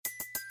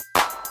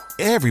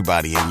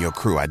Everybody in your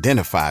crew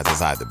identifies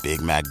as either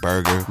Big Mac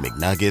Burger,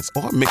 McNuggets,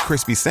 or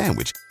McCrispy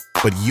Sandwich.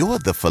 But you're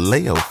the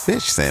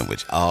Filet-O-Fish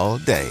Sandwich all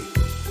day.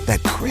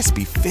 That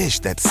crispy fish,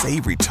 that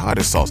savory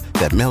tartar sauce,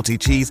 that melty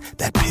cheese,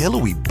 that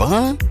pillowy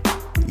bun.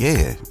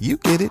 Yeah, you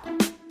get it.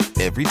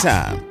 Every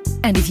time.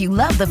 And if you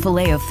love the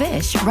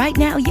Filet-O-Fish, right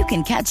now you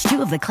can catch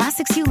two of the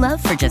classics you love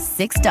for just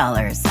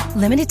 $6.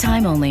 Limited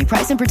time only.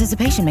 Price and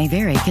participation may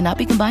vary. Cannot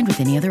be combined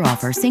with any other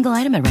offer. Single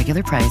item at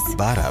regular price.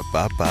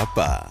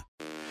 Ba-da-ba-ba-ba.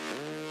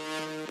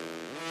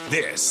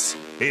 This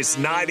is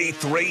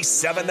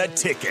 93.7 The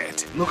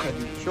Ticket. Look at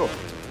me, sure.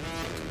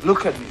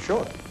 Look at me,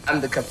 sure. I'm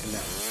the captain now.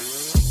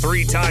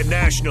 Three-time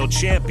national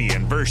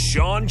champion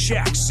Vershawn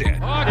Jackson. Oh,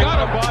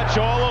 got a bunch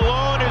all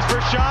alone is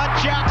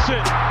Vershawn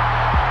Jackson.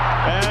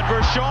 And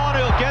Vershawn,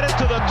 he'll get it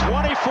to the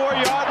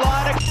 24-yard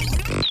line.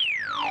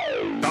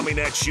 Coming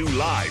at you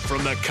live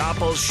from the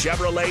Coppels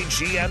Chevrolet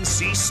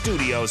GMC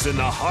studios in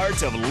the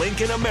heart of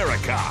Lincoln,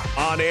 America.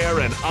 On air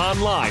and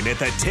online at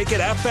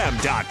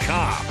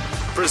theticketfm.com.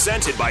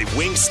 Presented by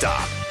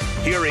Wingstop.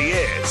 Here he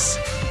is,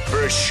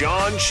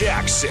 Vershawn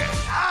Jackson.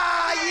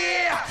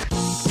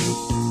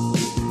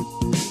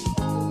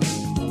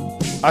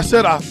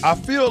 I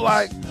feel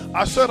like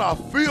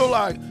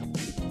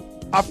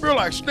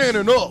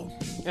standing up.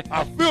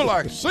 I feel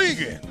like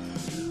singing.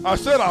 I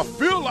said I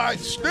feel like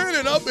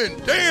standing up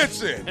and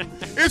dancing.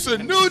 It's a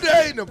new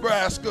day,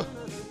 Nebraska.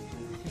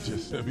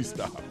 Just let me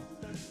stop.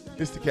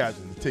 It's the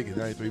Captain, the Ticket,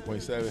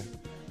 93.7.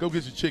 Go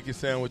get your chicken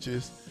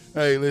sandwiches.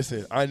 Hey,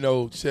 listen, I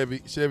know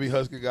Chevy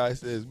Husker guy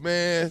says,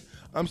 man,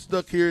 I'm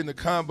stuck here in the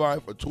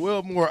combine for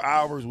 12 more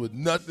hours with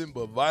nothing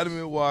but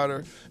vitamin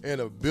water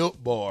and a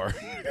Built Bar.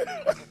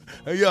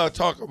 And y'all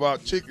talk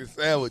about chicken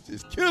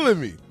sandwiches.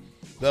 Killing me.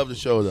 Love the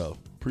show, though.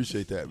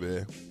 Appreciate that,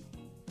 man.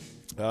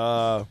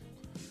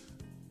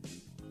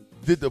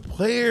 Did the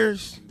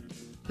players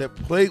that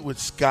played with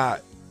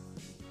Scott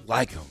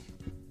like him?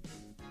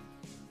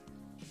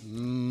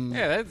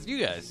 Yeah, that's you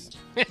guys.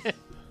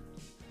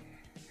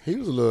 He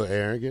was a little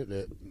arrogant,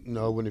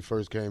 when he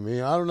first came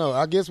in. I don't know.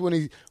 I guess when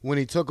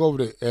he took over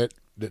the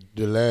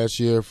last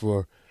year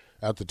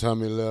after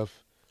Tommy left.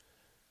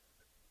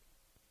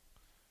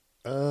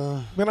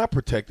 Man, I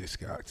protected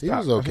Scott. He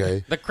was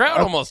okay. The crowd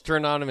almost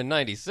turned on him in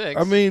 '96.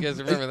 I mean, you guys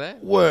remember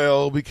that?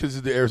 Well, because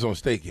of the Arizona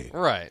State game,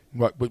 right?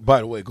 But by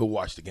the way, go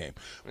watch the game.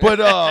 But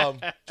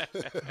and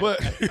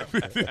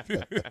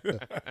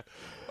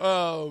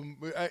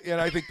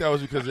I think that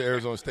was because of the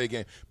Arizona State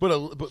game.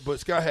 But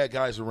Scott had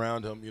guys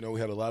around him. We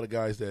had a lot of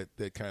guys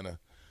that kind of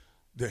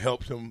that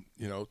helped him.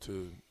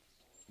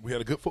 We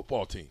had a good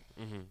football team.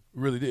 Mm-hmm.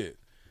 We really did.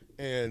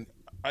 And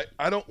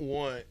I don't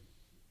want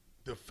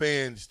the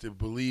fans to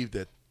believe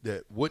that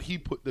what he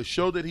put, the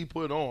show that he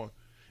put on,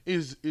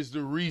 is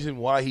the reason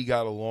why he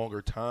got a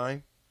longer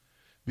time,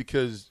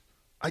 because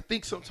I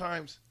think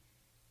sometimes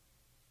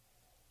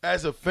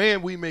as a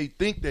fan we may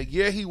think that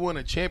he won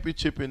a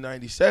championship in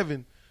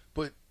 '97,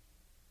 but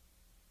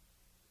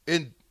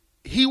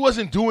he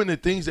wasn't doing the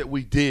things that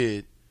we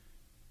did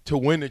to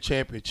win the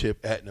championship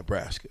at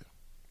Nebraska,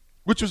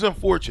 which was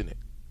unfortunate.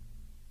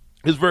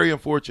 It's very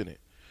unfortunate.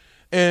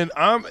 And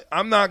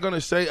I'm not going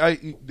to say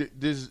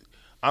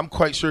I'm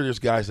quite sure there's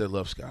guys that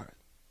love Scott,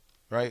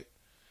 right?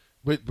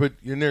 But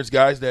there's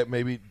guys that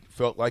maybe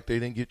felt like they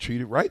didn't get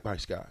treated right by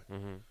Scott.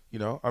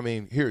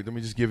 Mm-hmm. Here, let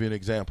me just give you an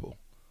example.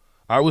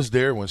 I was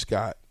there when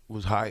Scott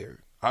was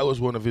hired. I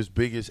was one of his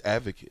biggest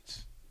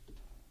advocates,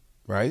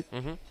 right?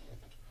 Mm-hmm.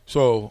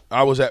 So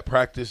I was at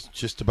practice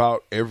just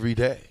about every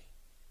day,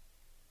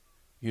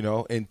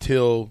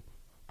 until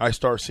I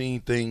start seeing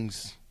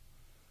things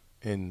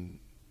and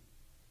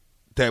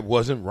that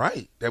wasn't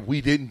right, that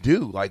we didn't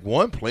do. Like,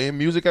 one, playing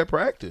music at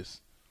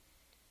practice.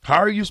 How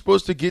are you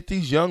supposed to get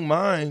these young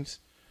minds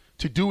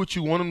to do what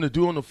you want them to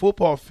do on the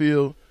football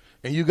field,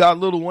 and you got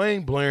Lil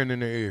Wayne blaring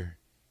in their ear?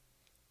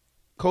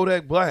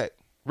 Kodak Black,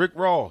 Rick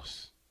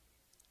Ross.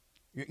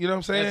 You know what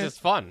I'm saying? It's just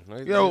fun.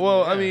 Come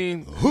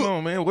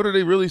on, man. What are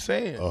they really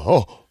saying?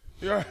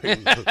 Right. I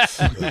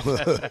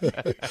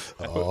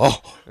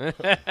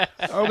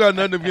don't got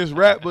nothing against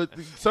rap, but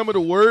some of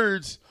the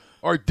words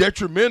are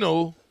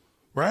detrimental.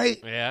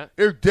 Right? Yeah.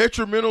 They're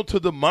detrimental to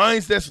the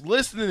minds that's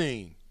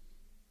listening.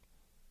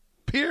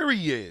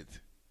 Period.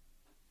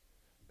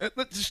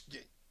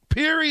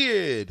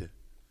 Period.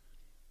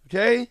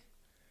 Okay?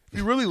 If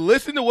you really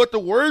listen to what the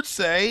words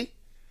say,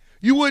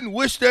 you wouldn't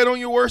wish that on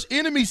your worst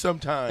enemy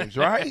sometimes,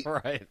 right?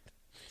 Right.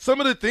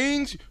 Some of the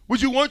things,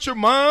 would you want your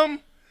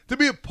mom to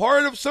be a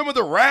part of some of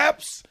the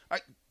raps?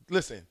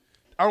 Listen,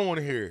 I don't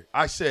want to hear it.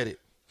 I said it.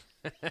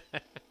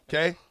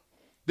 Okay?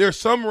 There's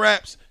some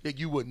raps that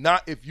you would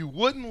not, if you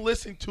wouldn't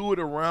listen to it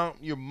around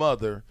your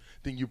mother,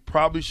 then you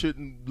probably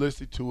shouldn't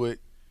listen to it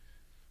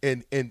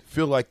and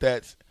feel like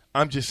that's,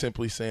 I'm just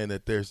simply saying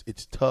that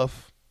it's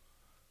tough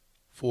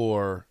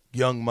for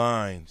young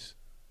minds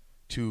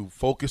to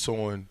focus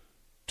on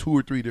 2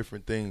 or 3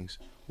 different things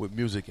with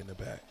music in the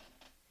back.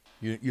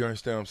 You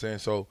understand what I'm saying?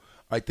 So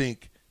I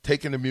think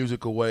taking the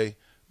music away,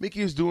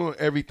 Mickey is doing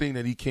everything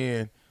that he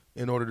can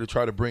in order to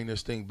try to bring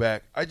this thing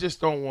back. I just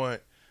don't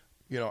want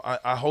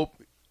I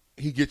hope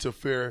he gets a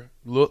fair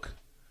look.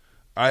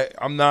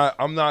 I'm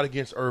not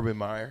against Urban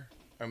Meyer.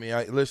 I mean,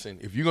 listen,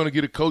 if you're going to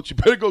get a coach, you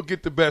better go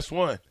get the best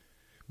one,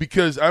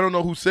 because I don't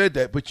know who said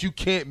that, but you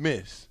can't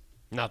miss.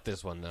 Not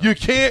this one, though. You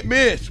can't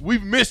miss.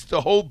 We've missed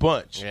a whole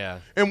bunch.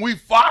 Yeah. And we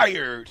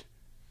fired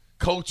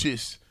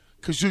coaches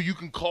because you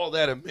can call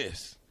that a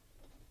miss.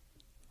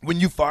 When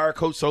you fire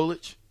Coach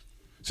Solich,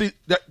 see,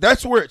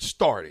 that's where it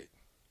started.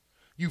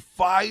 You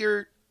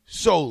fired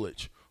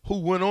Solich, who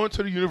went on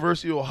to the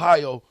University of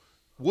Ohio.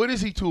 What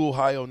is he to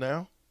Ohio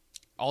now?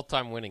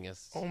 All-time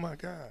winningest. Oh, my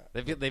God.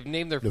 They've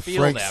named their The field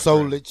Frank after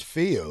Solich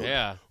Field.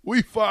 Yeah.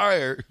 We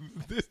fired.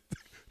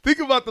 Think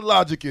about the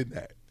logic in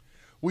that.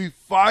 We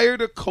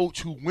fired a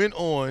coach who went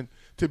on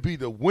to be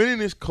the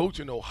winningest coach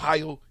in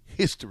Ohio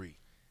history.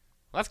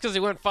 That's because he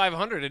went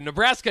 500, and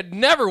Nebraska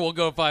never will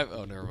go 5.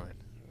 Oh, never mind.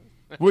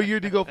 What year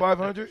did he go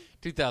 500?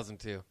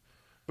 2002.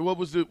 What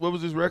was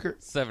his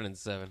record?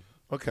 7-7.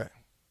 Okay.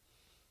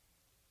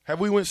 Have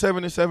we went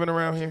 7-7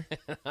 around here?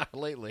 Not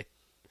lately.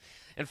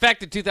 In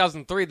fact, in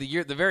 2003,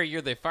 the very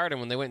year they fired him,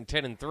 when they went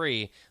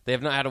 10-3, they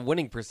have not had a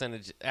winning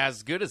percentage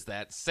as good as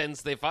that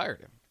since they fired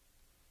him.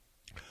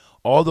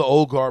 All the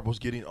old guard was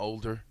getting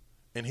older,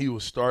 and he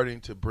was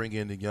starting to bring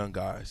in the young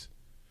guys.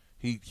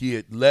 He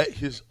had let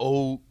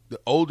the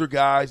older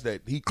guys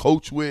that he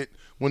coached with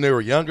when they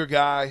were younger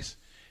guys.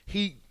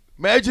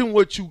 Imagine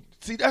what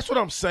that's what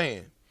I'm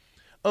saying.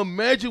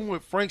 Imagine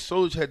what Frank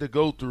Solich had to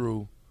go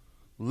through,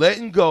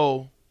 letting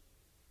go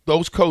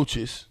those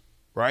coaches,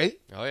 right?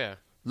 Oh, yeah.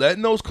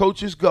 Letting those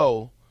coaches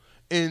go,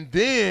 and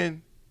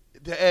then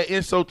to add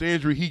insult to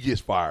injury, he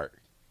gets fired.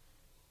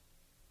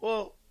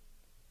 Well,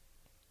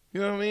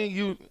 you know what I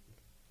mean?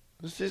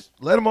 Let's just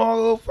let them all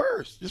go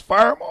first. Just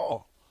fire them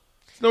all.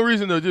 There's no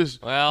reason to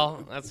just.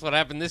 Well, that's what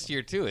happened this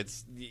year too.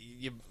 It's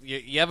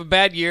you have a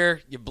bad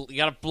year. You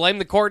got to blame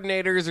the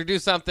coordinators or do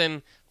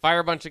something. Fire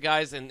a bunch of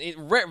guys, and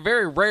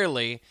very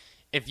rarely,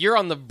 if you're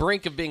on the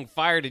brink of being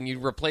fired and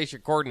you replace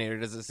your coordinator,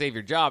 does it save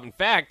your job? In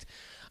fact,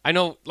 I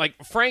know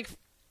like Frank.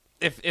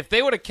 If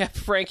they would have kept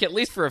Frank at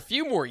least for a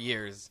few more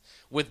years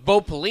with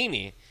Bo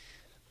Pelini,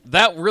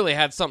 that really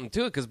had something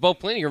to it, because Bo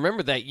Pelini,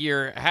 remember that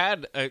year,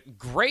 had a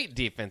great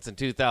defense in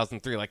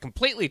 2003, like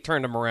completely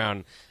turned them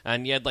around.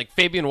 And you had like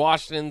Fabian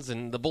Washingtons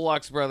and the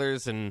Bullocks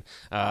brothers and,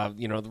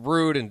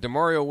 Rude and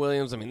DeMario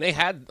Williams. I mean, they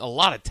had a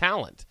lot of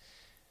talent.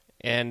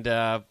 And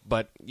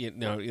but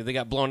they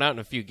got blown out in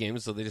a few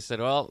games, so they just said,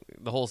 well,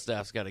 the whole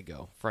staff's got to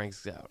go.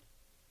 Frank's out.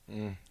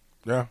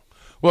 Yeah.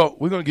 Well,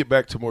 we're going to get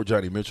back to more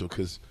Johnny Mitchell,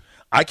 because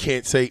I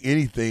can't say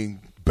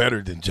anything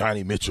better than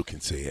Johnny Mitchell can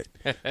say it.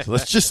 So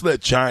let's just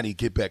let Johnny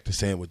get back to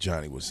saying what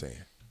Johnny was saying.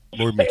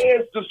 Fans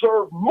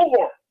deserve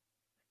more.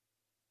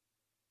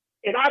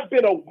 And I've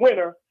been a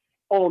winner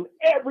on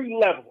every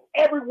level.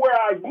 Everywhere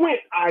I went,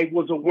 I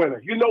was a winner.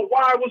 You know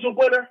why I was a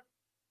winner?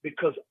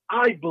 Because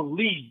I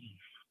believe,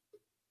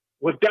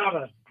 without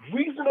a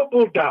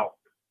reasonable doubt,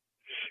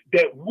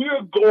 that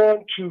we're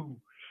going to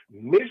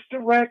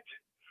misdirect,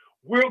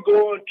 we're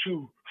going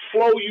to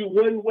flow you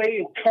one way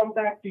and come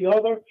back the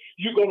other.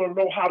 You're going to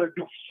know how to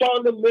do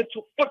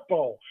fundamental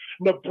football.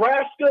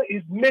 Nebraska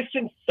is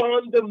missing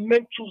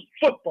fundamental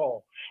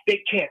football.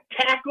 They can't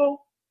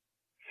tackle.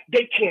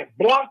 They can't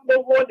block no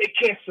one. They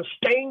can't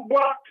sustain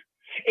block.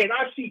 And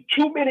I see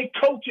too many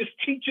coaches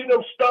teaching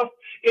them stuff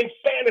in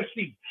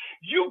fantasy.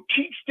 You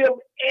teach them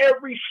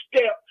every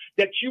step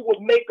that you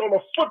would make on a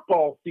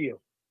football field.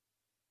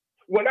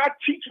 When I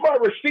teach my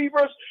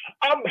receivers,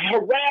 I'm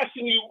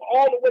harassing you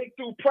all the way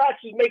through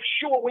practice. Make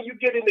sure when you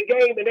get in the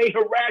game and they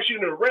harass you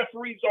and the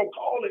referees don't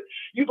call it,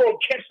 you're going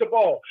to catch the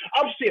ball.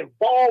 I'm seeing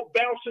ball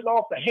bouncing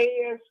off the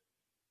hands.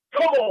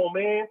 Come on,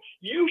 man.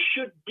 You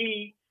should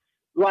be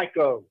like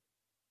a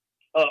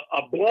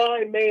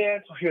blind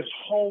man his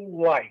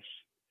whole life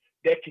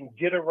that can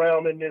get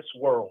around in this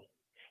world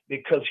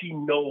because he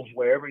knows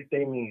where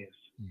everything is,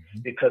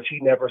 because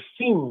he never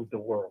seen the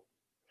world.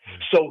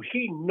 So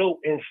he know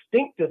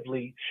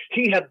instinctively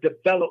he have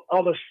developed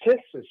other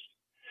senses.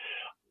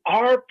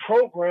 Our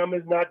program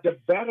is not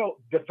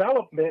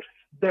development,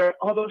 there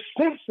are other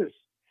senses.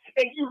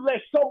 And you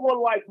let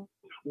someone like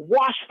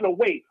washing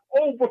away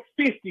over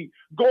 50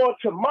 go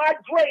into my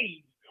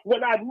grave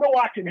when I know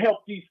I can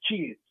help these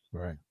kids.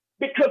 Right.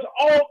 Because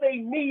all they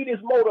need is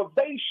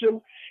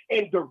motivation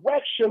and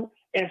direction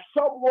and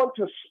someone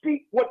to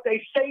speak what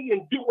they say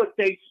and do what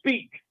they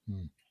speak.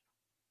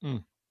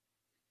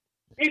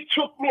 It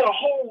took me a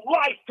whole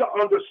life to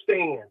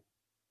understand.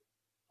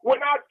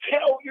 When I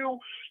tell you,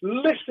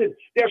 listen,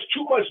 there's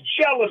too much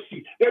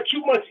jealousy, there's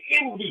too much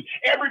envy.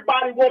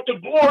 Everybody wants the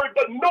glory,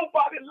 but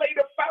nobody laid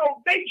a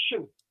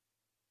foundation.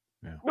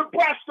 Yeah.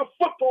 Nebraska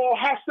football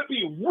has to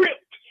be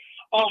ripped,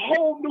 a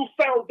whole new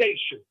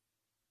foundation.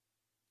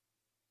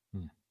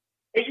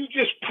 And you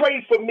just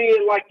pray for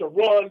men like the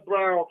Ron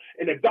Brown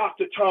and the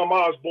Dr. Tom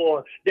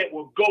Osborne that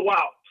will go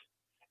out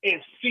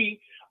and see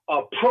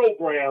a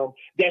program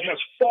that has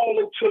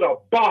fallen to the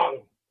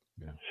bottom.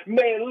 Yeah.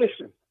 Man,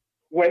 listen,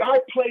 when I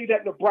played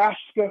at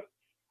Nebraska,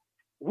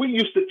 We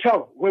used to tell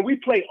them when we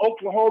play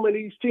Oklahoma and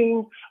these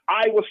teams,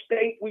 Iowa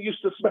State, we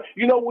used to,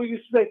 we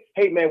used to say,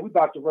 hey, man, we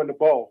about to run the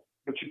ball,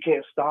 but you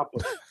can't stop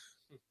us.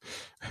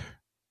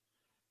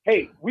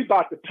 Hey, we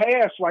about to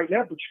pass right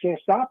now, but you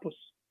can't stop us.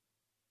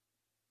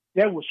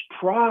 There was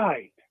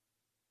pride.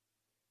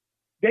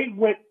 They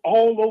went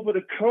all over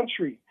the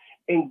country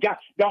and got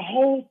the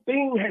whole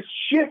thing has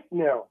shifted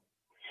now.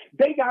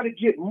 They got to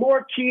get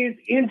more kids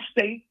in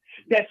state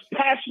that's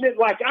passionate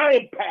like I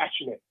am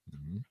passionate.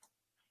 Mm-hmm.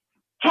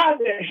 How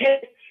the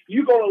heck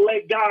you gonna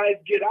let guys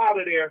get out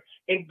of there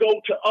and go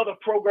to other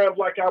programs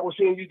like I was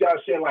hearing you guys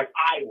saying, like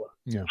Iowa?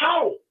 Yeah.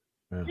 How?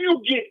 Yeah.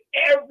 You get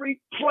every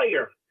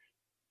player.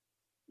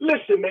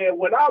 Listen, man,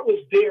 when I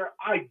was there,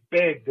 I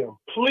begged them,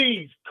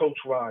 please, Coach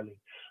Riley,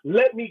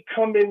 let me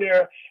come in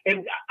there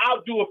and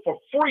I'll do it for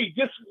free.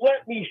 Just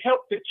let me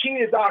help the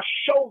kids. I'll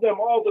show them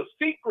all the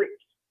secrets.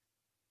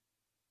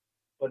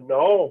 But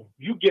no,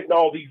 you getting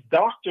all these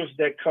doctors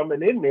that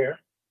coming in there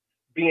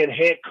being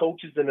head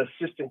coaches and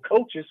assistant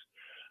coaches,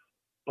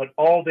 but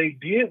all they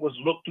did was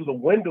look through the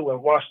window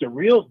and watch the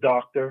real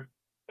doctor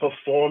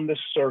perform the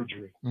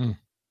surgery. Mm.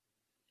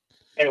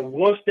 And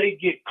once they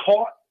get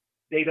caught,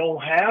 they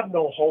don't have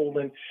no hole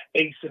in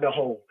ace in the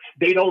hole.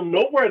 They don't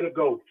know where to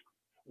go.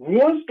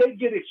 Once they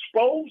get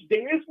exposed,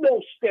 there is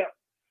no step.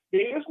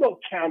 There is no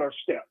counter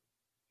step.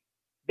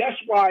 That's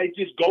why it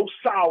just goes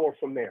sour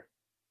from there.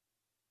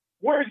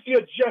 Where's the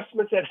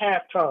adjustments at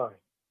halftime?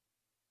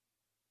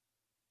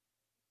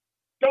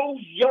 Those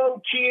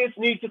young kids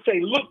need to say,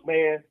 look,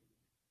 man,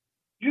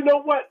 you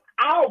know what?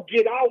 I'll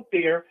get out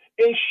there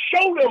and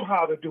show them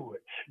how to do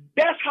it.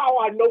 That's how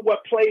I know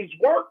what plays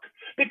work,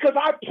 because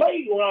I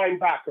played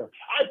linebacker.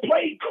 I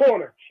played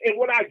corner. And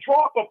when I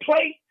drop a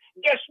play,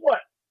 guess what?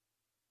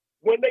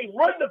 When they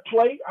run the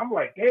play, I'm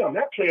like, damn,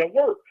 that play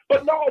will work.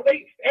 But no,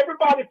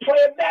 everybody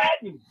playing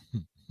Madden.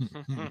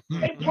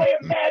 They playing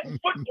Madden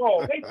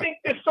football. They think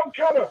there's some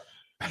kind of,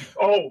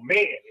 oh,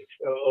 man,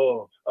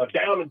 a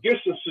down and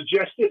distance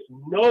suggests this.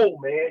 No,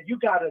 man, you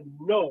got to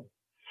know.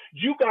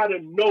 You got to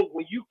know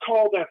when you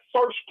call that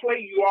first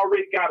play, you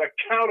already got a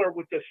counter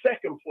with the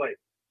second play.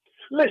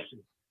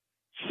 Listen,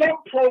 some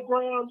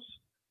programs,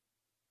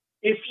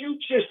 if you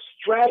just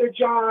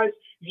strategize,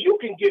 you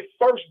can get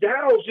first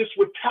downs just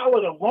with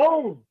talent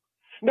alone.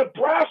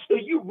 Nebraska,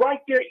 you right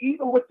there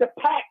even with the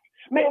pack.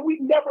 Man, we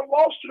never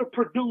lost to the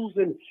Purdue's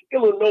and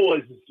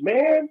Illinois,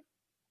 man.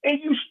 And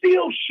you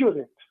still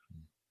shouldn't.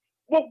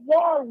 But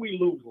why are we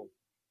losing?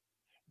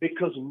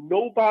 Because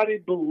nobody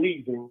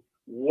believing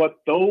what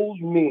those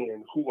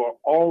men who are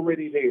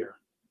already there.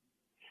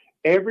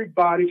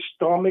 Everybody's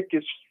stomach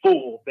is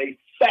full. They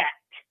fat.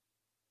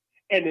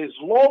 And as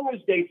long as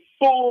they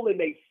full and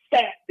they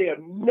fat, they'll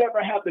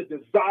never have the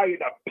desire,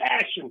 the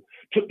passion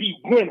to be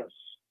winners.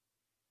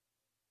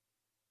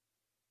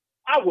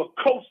 I would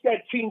coach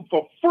that team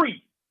for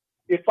free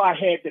if I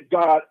had the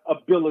God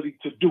ability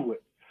to do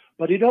it.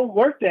 But it don't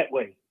work that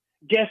way.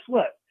 Guess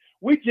what?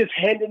 We're just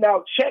handing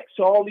out checks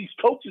to all these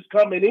coaches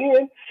coming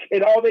in,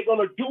 and all they're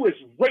going to do is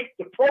rape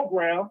the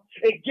program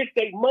and get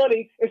their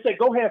money and say,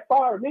 go ahead,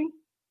 fire me.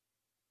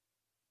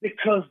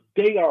 Because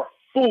they are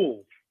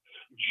full,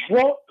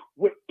 drunk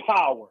with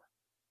power.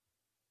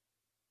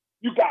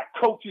 You got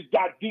coaches,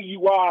 got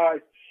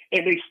DUIs,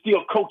 and they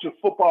still coaching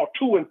football,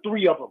 2 and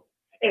 3 of them.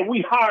 And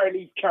we hire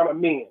these kind of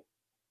men.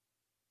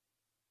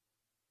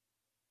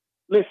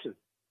 Listen,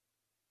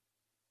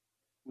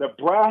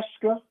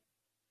 Nebraska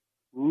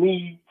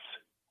needs,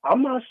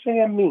 I'm not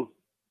saying me,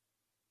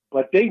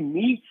 but they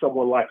need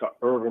someone like an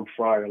Urban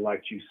Fryer,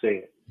 like you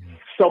said.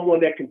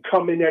 Someone that can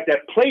come in there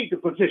that played the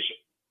position.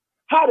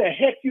 How the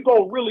heck you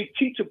going to really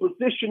teach a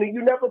position and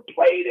you never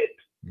played it?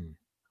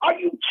 Are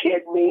you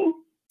kidding me?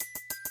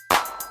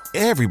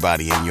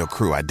 Everybody in your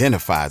crew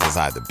identifies as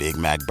either Big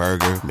Mac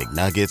Burger,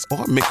 McNuggets,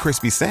 or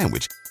McCrispy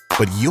Sandwich.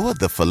 But you're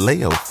the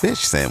Filet-O-Fish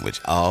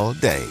Sandwich all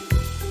day.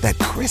 That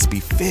crispy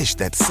fish,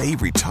 that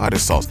savory tartar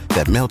sauce,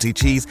 that melty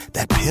cheese,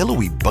 that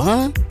pillowy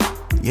bun.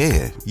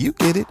 Yeah, you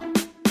get it.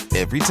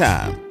 Every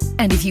time.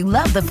 And if you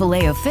love the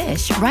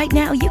Filet-O-Fish, right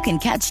now you can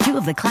catch 2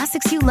 of the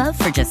classics you love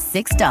for just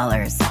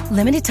 $6.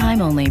 Limited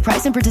time only.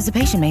 Price and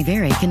participation may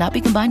vary. Cannot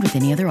be combined with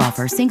any other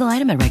offer. Single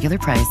item at regular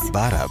price.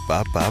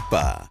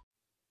 Ba-da-ba-ba-ba.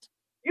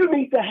 You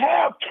need to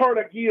have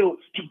Turner Gill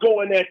to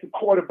go in at the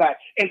quarterback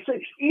and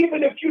say,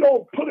 even if you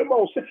don't put him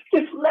on,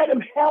 just let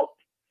him help.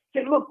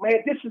 Say, look,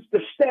 man, this is the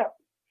step.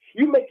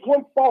 You make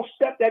one false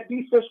step, that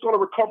defense is going to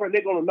recover and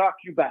they're going to knock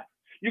you back.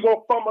 You're going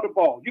to fumble the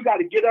ball. You got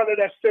to get under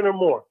that center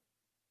more.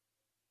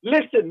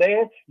 Listen,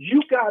 man,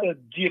 you got to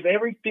give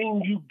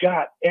everything you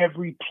got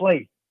every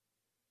play.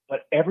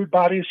 But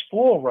everybody is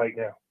full right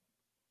now.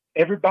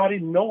 Everybody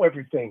know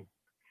everything.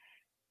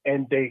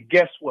 And they,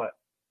 guess what?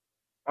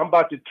 I'm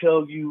about to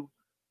tell you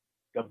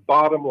the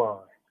bottom line.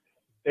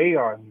 They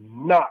are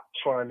not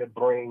trying to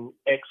bring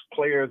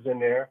ex-players in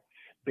there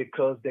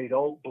because they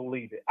don't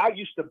believe it. I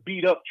used to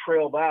beat up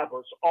Trail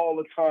Labbers all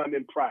the time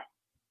in practice.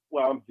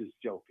 Well, I'm just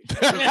joking.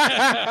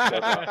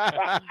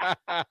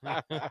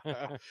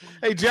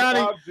 Hey Johnny.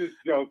 I'm just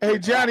joking. Hey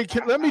Johnny,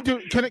 can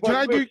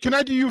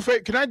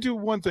I do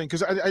one thing?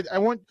 Because I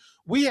want,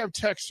 we have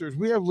texters,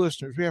 we have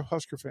listeners, we have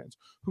Husker fans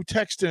who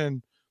text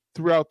in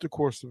throughout the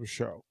course of the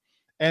show.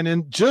 And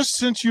then just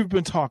since you've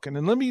been talking,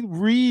 and let me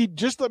read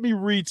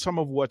some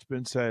of what's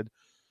been said,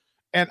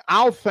 and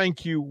I'll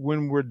thank you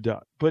when we're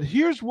done. But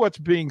here's what's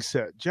being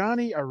said.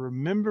 Johnny, I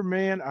remember,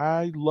 man,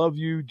 I love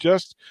you.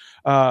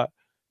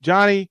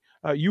 Johnny,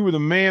 you were the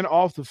man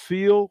off the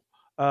field.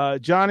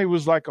 Johnny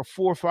was like a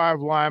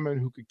 4-5 lineman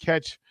who could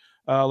catch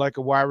like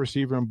a wide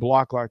receiver and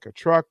block like a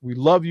truck. We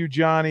love you,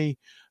 Johnny.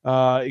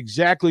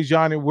 Exactly,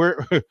 Johnny.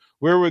 Where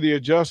were the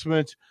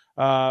adjustments?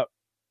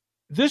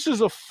 This is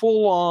a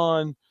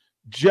full-on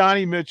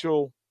Johnny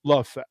Mitchell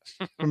love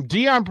fest. From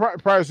Deion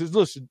Pryor says,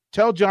 listen,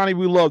 tell Johnny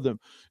we love them.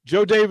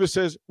 Joe Davis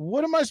says,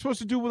 what am I supposed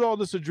to do with all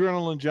this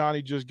adrenaline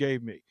Johnny just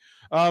gave me?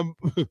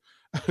 The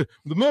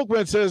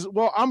Milkman says,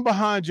 well, I'm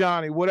behind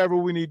Johnny, whatever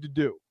we need to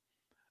do.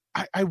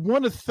 I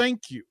want to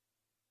thank you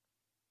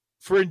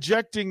for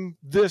injecting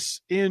this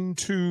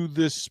into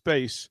this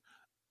space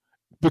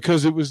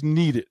because it was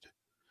needed.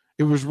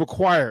 It was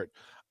required.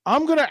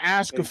 I'm going to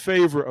ask a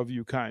favor of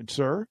you, kind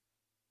sir.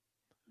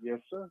 Yes,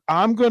 sir.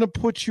 I'm going to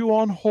put you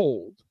on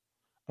hold.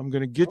 I'm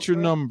going to get your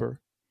number,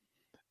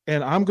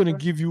 and I'm going to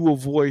give you a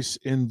voice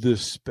in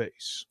this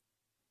space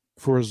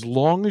for as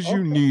long as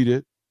you need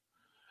it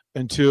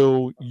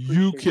until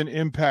you can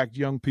impact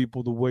young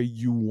people the way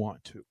you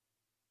want to.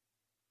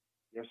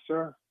 Yes,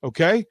 sir.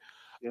 Okay?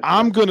 Yes,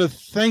 I'm going to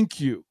thank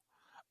you.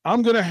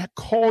 I'm going to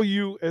call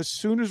you as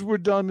soon as we're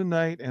done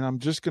tonight, and I'm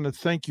just going to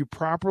thank you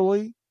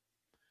properly.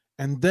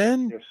 And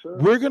then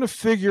we're going to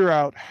figure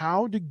out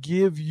how to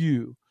give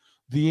you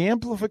the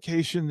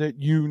amplification that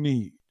you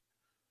need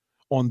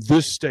on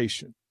this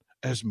station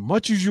as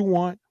much as you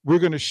want. We're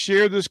going to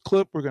share this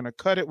clip. We're going to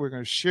cut it. We're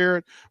going to share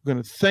it. We're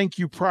going to thank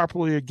you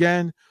properly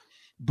again.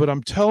 But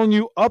I'm telling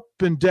you, up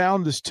and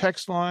down this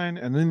text line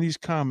and in these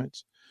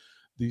comments,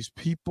 these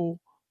people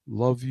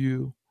love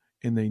you,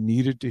 and they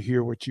needed to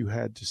hear what you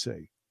had to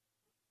say.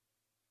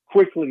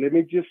 Quickly, let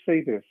me just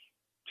say this.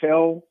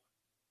 Tell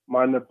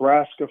my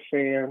Nebraska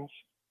fans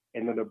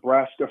and the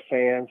Nebraska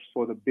fans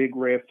for the Big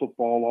Red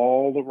football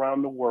all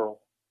around the world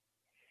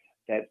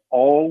that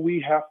all we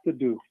have to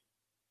do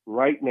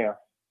right now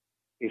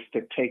is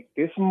to take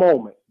this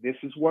moment, this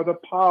is where the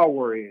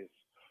power is,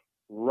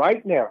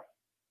 right now,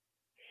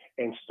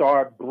 and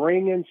start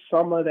bringing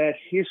some of that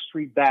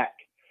history back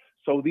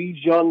so these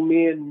young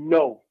men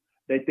know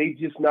that they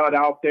just not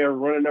out there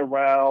running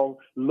around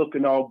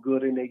looking all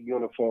good in their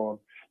uniform,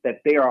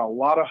 that there are a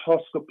lot of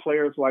Husker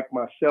players like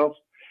myself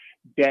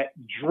that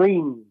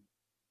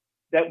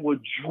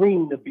would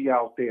dream to be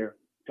out there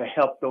to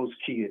help those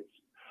kids.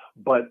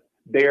 But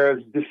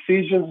there's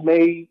decisions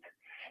made,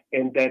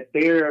 and that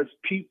there's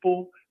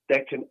people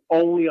that can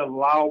only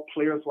allow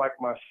players like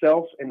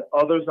myself and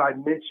others I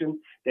mentioned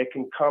that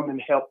can come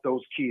and help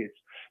those kids.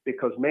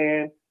 Because,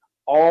 man,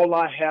 all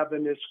I have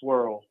in this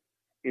world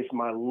is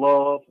my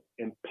love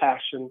and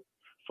passion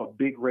for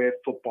Big Red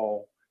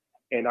football.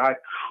 And I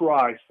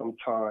cry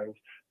sometimes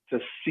to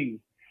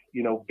see,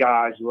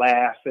 guys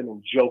laughing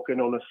and joking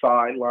on the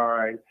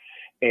sideline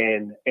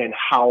and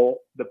how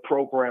the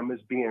program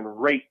is being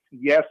raped.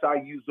 Yes, I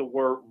use the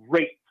word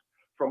rape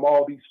from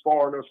all these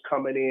foreigners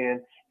coming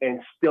in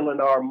and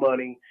stealing our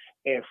money,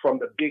 and from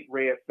the Big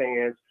Red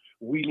fans.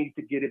 We need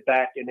to get it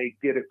back, and they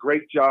did a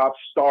great job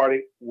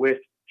starting with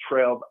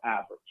Trev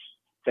Alberts.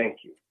 Thank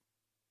you.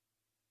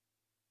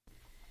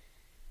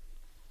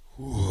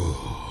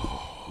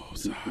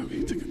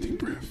 Sorry, take a deep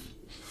breath.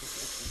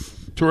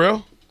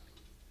 Terrell,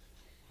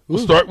 we'll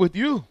start with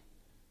you.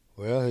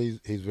 Well,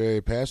 he's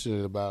very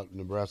passionate about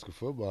Nebraska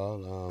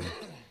football.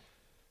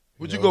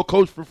 Would you go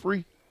coach for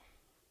free?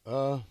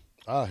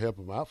 I'll help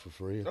him out for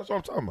free. That's what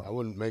I'm talking about. I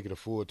wouldn't make it a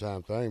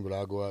full-time thing, but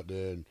I'll go out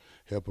there and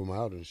help him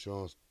out and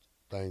show him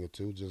a thing or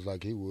two, just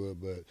like he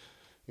would. But,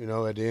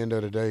 at the end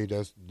of the day,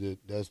 that's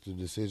the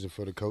decision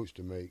for the coach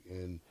to make.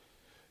 And,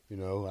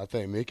 I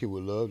think Mickey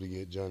would love to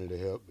get Johnny to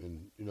help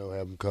and,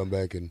 have him come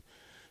back and,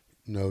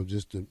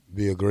 just to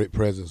be a great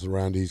presence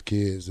around these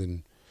kids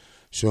and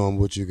show them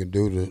what you can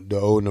do the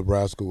old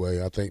Nebraska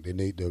way. I think they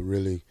need to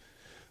really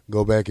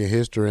go back in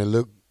history and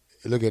look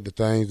at the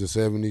things the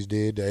 70s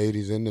did, the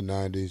 80s and the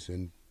 90s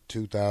and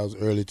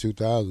early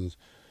 2000s.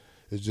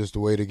 It's just a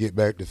way to get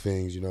back to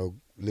things,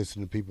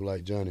 listen to people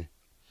like Johnny.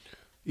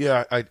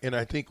 Yeah, I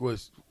think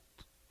what's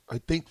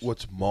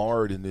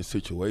marred in this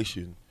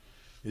situation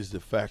is the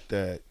fact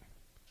that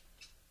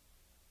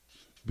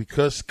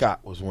because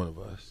Scott was one of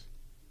us,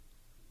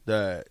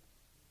 that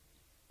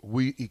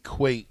we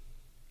equate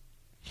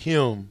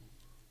him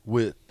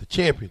with the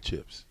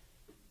championships,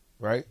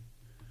 right?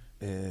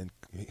 And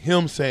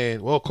him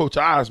saying, well, Coach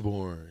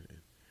Osborne,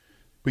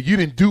 but you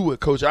didn't do what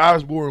Coach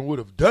Osborne would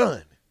have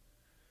done.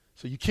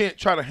 So you can't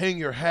try to hang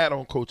your hat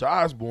on Coach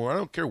Osborne. I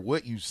don't care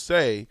what you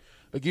say.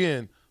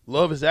 Again,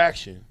 love is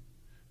action.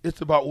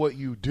 It's about what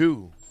you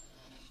do.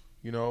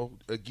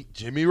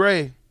 Jimmy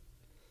Ray,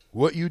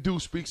 what you do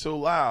speaks so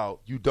loud,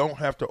 you don't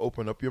have to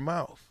open up your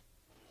mouth.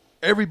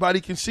 Everybody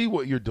can see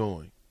what you're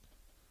doing.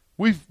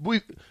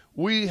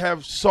 We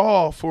have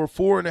saw for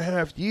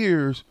 4.5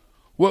 years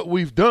what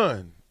we've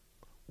done.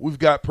 We've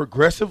got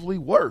progressively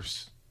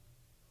worse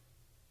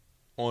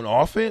on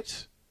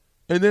offense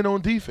and then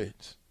on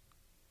defense.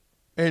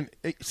 And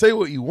say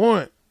what you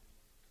want,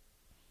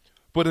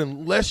 but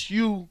unless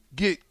you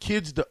get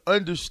kids to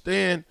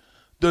understand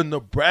the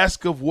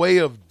Nebraska way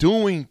of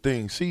doing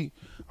things. See,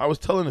 I was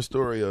telling a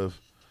story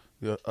of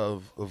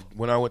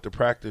when I went to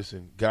practice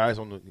and guys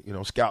on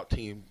the scout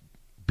team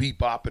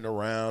bebopping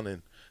around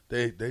and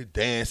they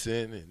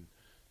dancing and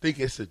think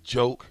it's a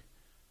joke.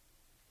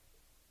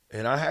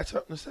 And I had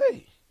something to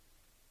say.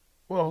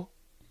 Well,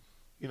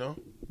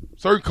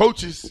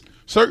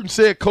 certain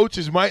said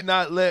coaches might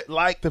not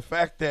like the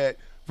fact that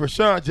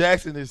Vershawn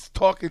Jackson is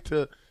talking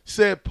to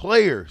said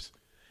players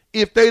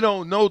if they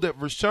don't know that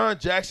Vershawn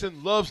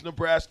Jackson loves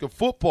Nebraska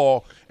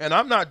football, and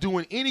I'm not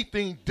doing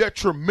anything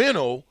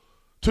detrimental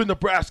to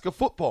Nebraska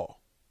football.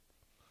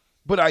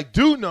 But I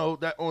do know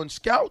that on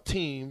scout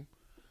team,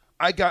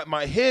 I got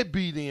my head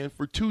beat in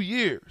for 2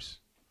 years.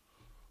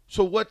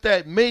 So what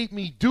that made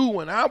me do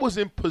when I was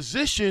in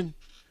position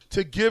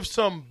to give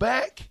some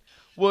back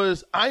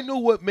was I knew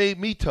what made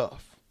me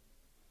tough.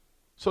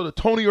 So the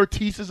Tony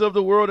Ortizes of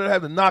the world that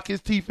had to knock his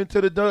teeth into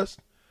the dust,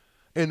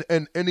 and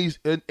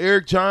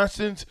Eric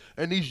Johnsons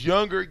and these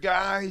younger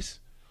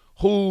guys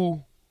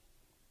who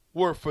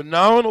were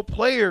phenomenal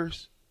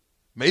players,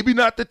 maybe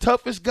not the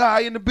toughest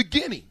guy in the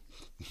beginning,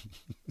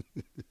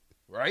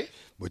 right?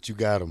 But you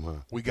got him,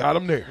 huh? We got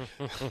him there.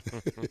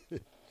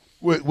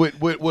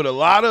 with a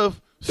lot of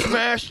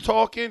smash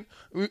talking,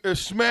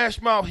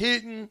 smash mouth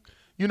hitting,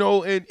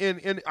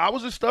 and I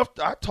was the stuff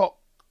I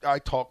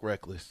talk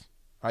reckless.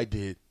 I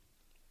did.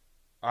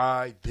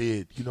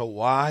 You know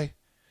why?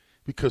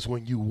 Because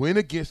when you win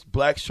against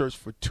black shirts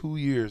for 2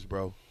 years,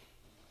 bro,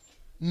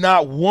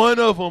 not one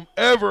of them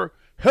ever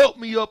helped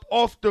me up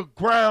off the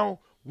ground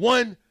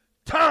one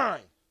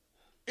time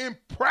in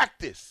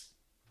practice.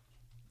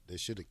 They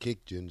should have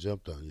kicked you and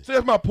jumped on you. So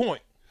that's my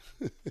point.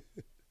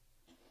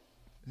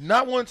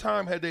 Not one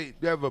time had they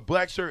have a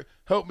black shirt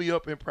help me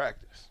up in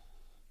practice.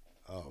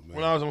 Oh, man.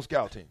 When I was on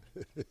scout team.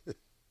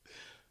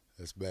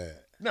 That's bad.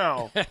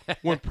 Now,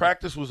 when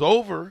practice was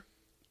over,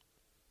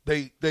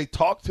 they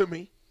talked to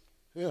me.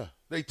 Yeah.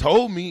 They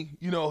told me,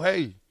 hey,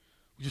 we're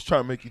just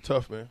trying to make you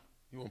tough, man.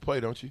 You want to play,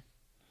 don't you?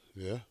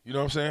 Yeah. You know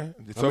what I'm saying?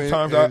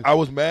 Sometimes I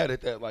was mad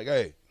at that, like,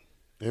 hey,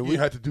 you didn't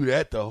have to do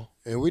that, though.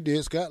 And we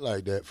did Scott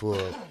like that for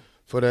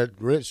that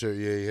red shirt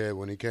year he had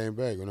when he came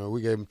back.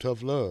 We gave him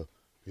tough love,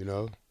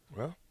 Well.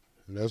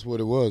 And that's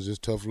what it was,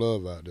 just tough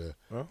love out there.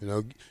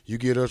 Well, you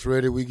get us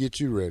ready, we get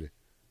you ready.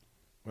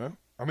 Well,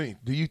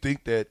 do you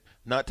think that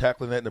not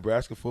tackling that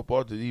Nebraska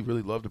football, did he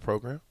really love the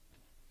program?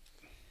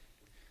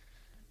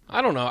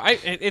 I don't know.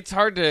 It's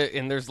hard to,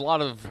 and there's a lot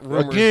of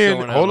rumors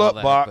going on.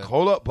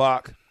 Hold up,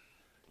 Bach.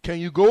 Can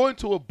you go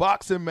into a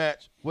boxing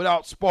match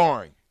without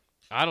sparring?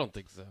 I don't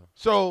think so.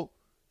 So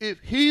if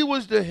he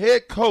was the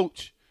head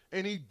coach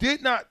and he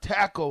did not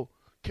tackle,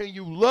 can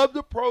you love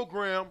the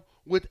program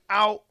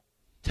without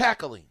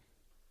tackling?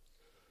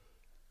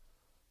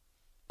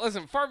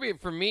 Listen, far be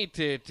it from me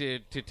to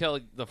tell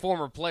the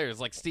former players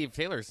like Steve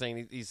Taylor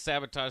saying he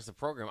sabotaged the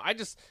program.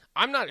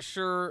 I'm not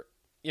sure.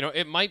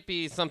 It might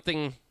be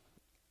something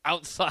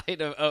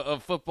outside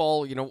of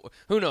football.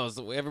 Who knows?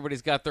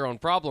 Everybody's got their own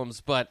problems,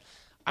 but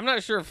I'm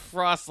not sure if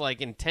Frost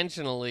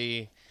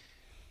intentionally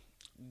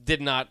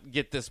did not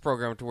get this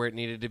program to where it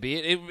needed to be.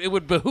 It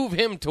would behoove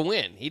him to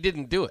win. He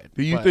didn't do it.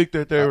 Do you think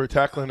that they were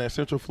tackling at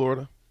Central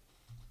Florida?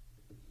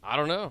 I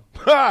don't know.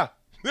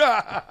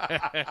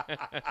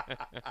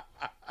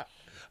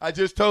 I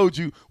just told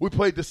you we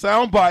played the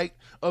sound bite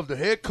of the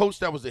head coach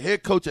that was the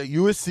head coach at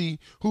USC,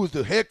 who was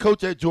the head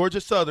coach at Georgia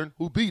Southern,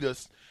 who beat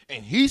us,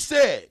 and he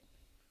said,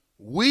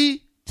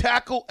 we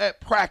tackle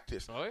at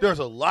practice. Oh, yeah. There's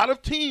a lot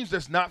of teams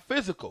that's not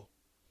physical.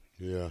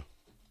 Yeah.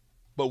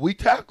 But we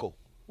tackle.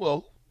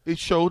 Well, it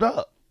showed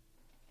up.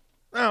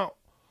 Now,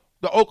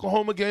 the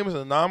Oklahoma game is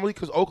an anomaly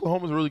because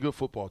Oklahoma's a really good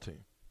football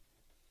team.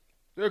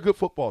 They're a good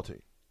football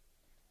team.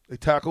 They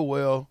tackle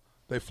well.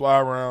 They fly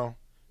around.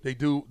 They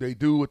do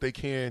what they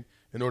can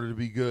in order to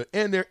be good.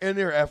 And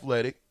they're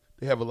athletic.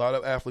 They have a lot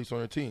of athletes on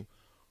their team.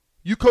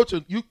 You coach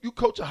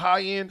a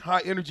high-end,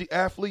 high-energy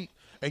athlete,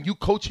 and you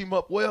coach him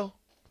up well,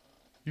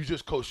 you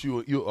just coach you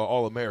an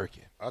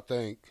All-American. I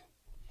think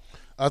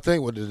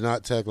with the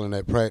not tackling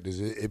that practice,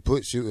 it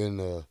puts you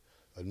in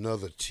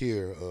another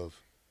tier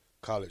of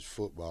college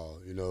football.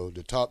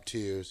 The top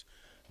tiers,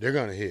 they're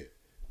going to hit.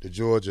 The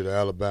Georgia, the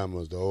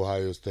Alabamas, the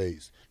Ohio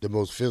States, the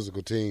most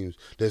physical teams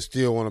that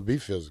still want to be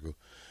physical.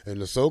 And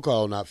the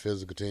so-called not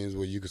physical teams,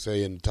 where you could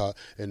say in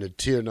the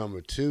tier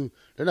number 2,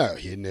 they're not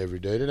hitting every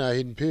day. They're not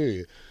hitting,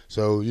 period.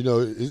 So,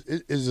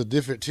 it's a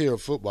different tier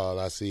of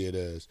football, I see it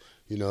as.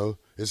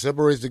 It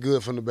separates the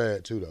good from the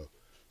bad, too, though.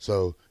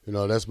 So,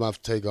 that's my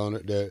take on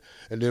it.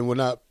 And then we're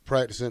not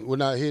practicing, we're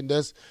not hitting.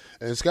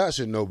 And Scott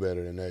should know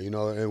better than that,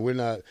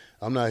 And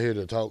I'm not here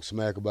to talk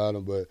smack about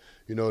him, but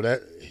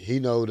that he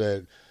know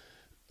that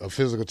a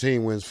physical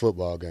team wins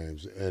football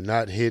games, and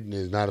not hitting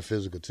is not a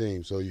physical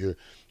team. So you're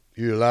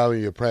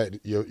allowing your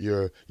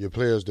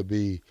players to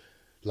be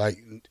like,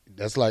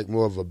 that's like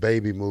more of a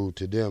baby move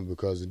to them,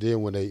 because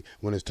then when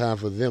it's time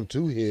for them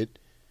to hit,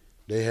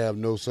 they have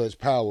no such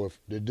power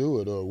to do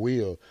it or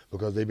will,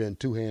 because they've been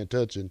two-hand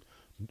touching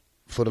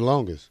for the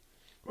longest.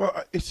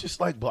 Well, it's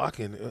just like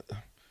blocking.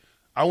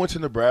 I went to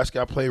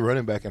Nebraska. I played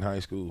running back in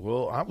high school.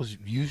 Well, I was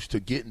used to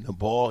getting the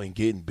ball and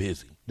getting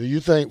busy. Do you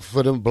think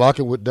for them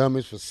blocking with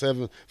dummies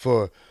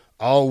for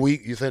all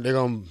week, you think they're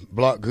going to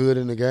block good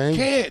in the game?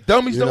 Can't.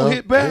 Dummies don't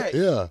hit back.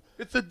 Yeah.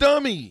 It's a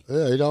dummy.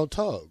 Yeah, he don't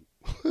talk.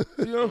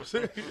 You know what I'm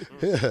saying?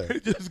 Yeah.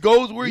 It just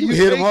goes where you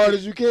hit him hard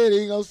as you can. He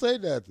ain't going to say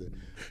nothing.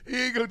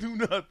 He ain't going to do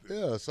nothing.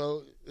 Yeah,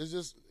 so it's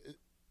just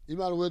you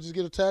might as well just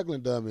get a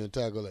tackling dummy and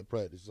tackle at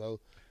practice. So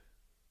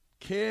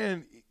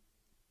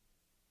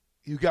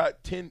we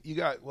got 2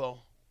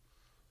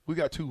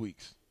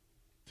 weeks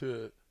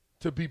to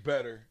be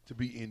better, to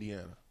beat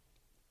Indiana.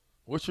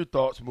 What's your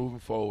thoughts moving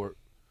forward?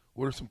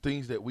 What are some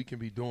things that we can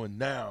be doing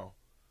now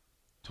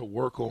to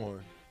work on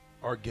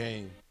our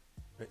game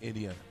in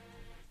Indiana?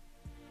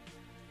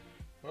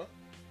 Huh?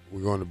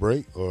 We're going to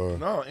break, or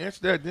no?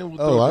 Answer that, then we'll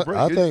throw the break.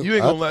 I think you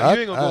ain't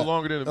gonna go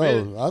longer than a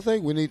minute. I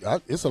think we need.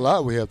 It's a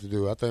lot we have to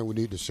do. I think we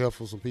need to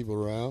shuffle some people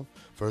around.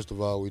 First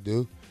of all, we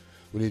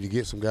need to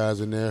get some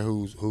guys in there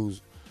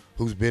who's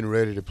been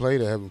ready to play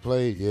that haven't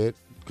played yet,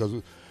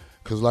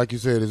 because like you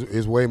said,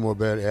 it's way more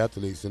bad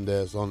athletes than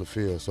that's on the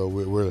field. So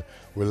we're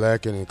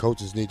lacking, and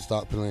coaches need to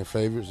stop playing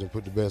favorites and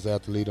put the best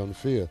athlete on the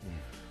field.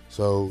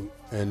 So,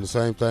 and the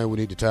same thing, we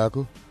need to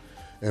tackle,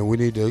 and we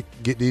need to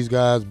get these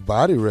guys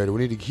body ready.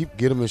 We need to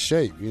get them in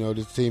shape.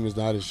 This team is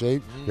not in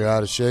shape. They're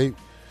out of shape.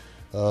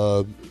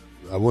 I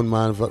wouldn't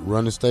mind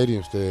running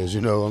stadium stairs.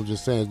 I'm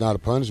just saying, it's not a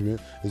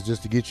punishment. It's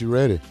just to get you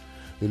ready.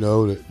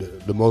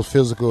 The most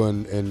physical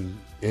and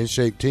in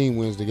shape team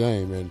wins the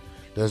game, and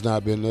that's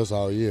not been us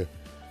all year.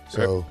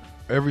 So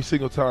every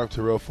single time,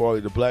 Terrell Farley,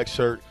 the black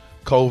shirt,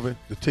 Colvin,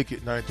 the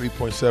ticket,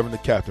 93.7, the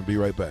captain. Be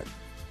right back.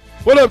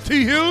 What up,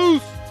 T.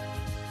 Hughes?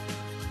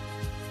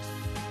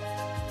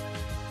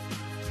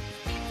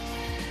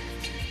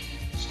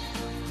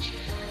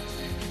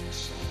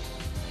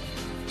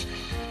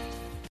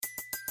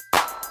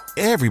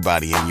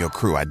 Everybody in your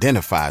crew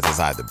identifies as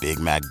either Big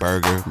Mac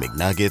Burger,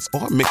 McNuggets,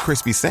 or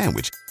McCrispy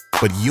Sandwich.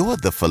 But you're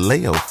the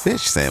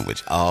Filet-O-Fish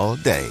Sandwich all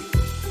day.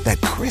 That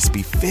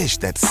crispy fish,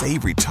 that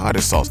savory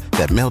tartar sauce,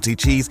 that melty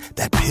cheese,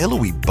 that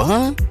pillowy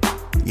bun.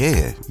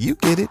 Yeah, you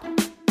get it.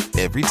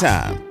 Every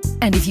time.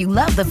 And if you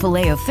love the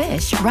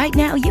Filet-O-Fish, right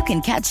now you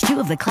can catch two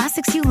of the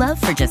classics you love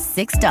for just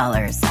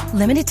 $6.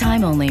 Limited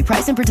time only.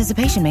 Price and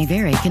participation may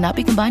vary. Cannot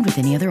be combined with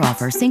any other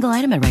offer. Single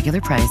item at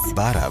regular price.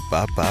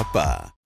 Ba-da-ba-ba-ba.